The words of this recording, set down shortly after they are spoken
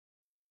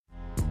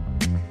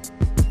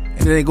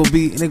And it ain't gonna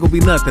be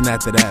nothing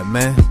after that,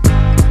 man.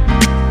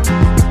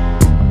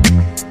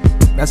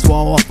 That's why I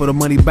offer the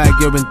money back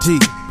guarantee,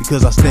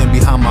 because I stand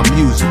behind my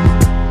music.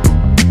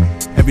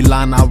 Every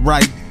line I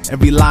write,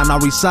 every line I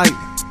recite,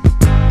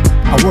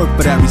 I work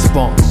for that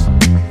response.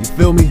 You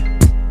feel me?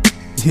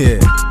 Yeah.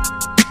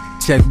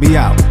 Check me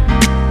out.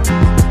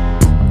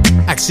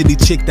 Ask any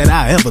chick that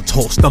I ever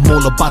tossed. I'm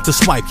all about the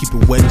swipe, keep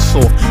it wet and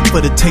soft.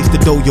 For the taste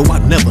of dough, yo, I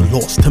never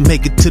lost. To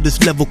make it to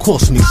this level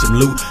cost me some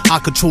loot. I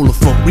control the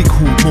front,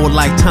 recruit more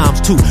like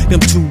times two. Them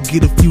two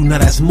get a few, now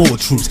that's more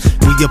truths.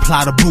 We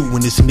apply the brew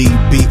when it's need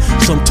be.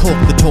 Some talk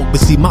the talk, but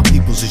see my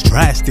people's is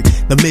drastic.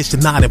 The mission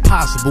not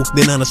impossible,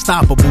 then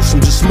unstoppable.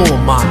 Some just small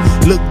mind.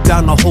 Look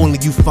down the hole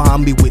and you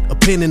find me with a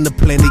pen in the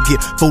plan to get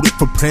voted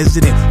for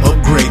president.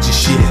 Upgrade your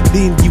shit,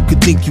 then you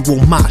could think you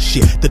on my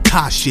shit. The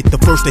top shit, the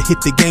first to hit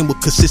the game with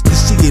consistency.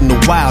 In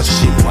the wild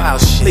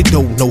shit, they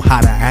don't know how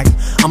to act.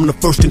 I'm the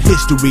first in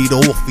history to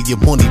offer your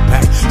money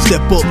back.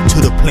 Step up to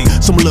the plate.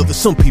 Some love it,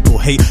 some people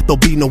hate. There'll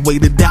be no way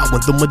to doubt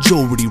when the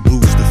majority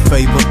rules the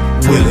favor.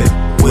 Will it?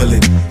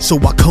 So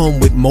I come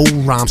with more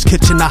rhymes,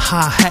 catching a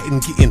hi-hat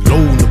and getting low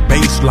in the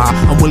baseline.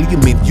 I'm William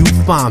and you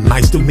fine,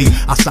 nice to me.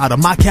 Outside of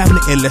my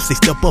cabinet, unless they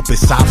step up,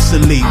 it's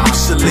obsolete.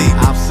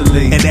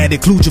 And that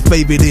includes your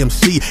favorite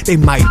MC. They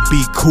might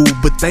be cool,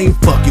 but they ain't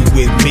fucking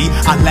with me.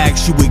 I'll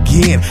ask you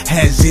again,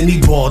 has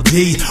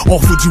anybody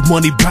offered you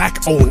money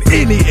back on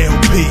any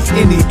LP?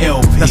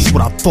 That's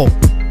what I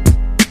thought.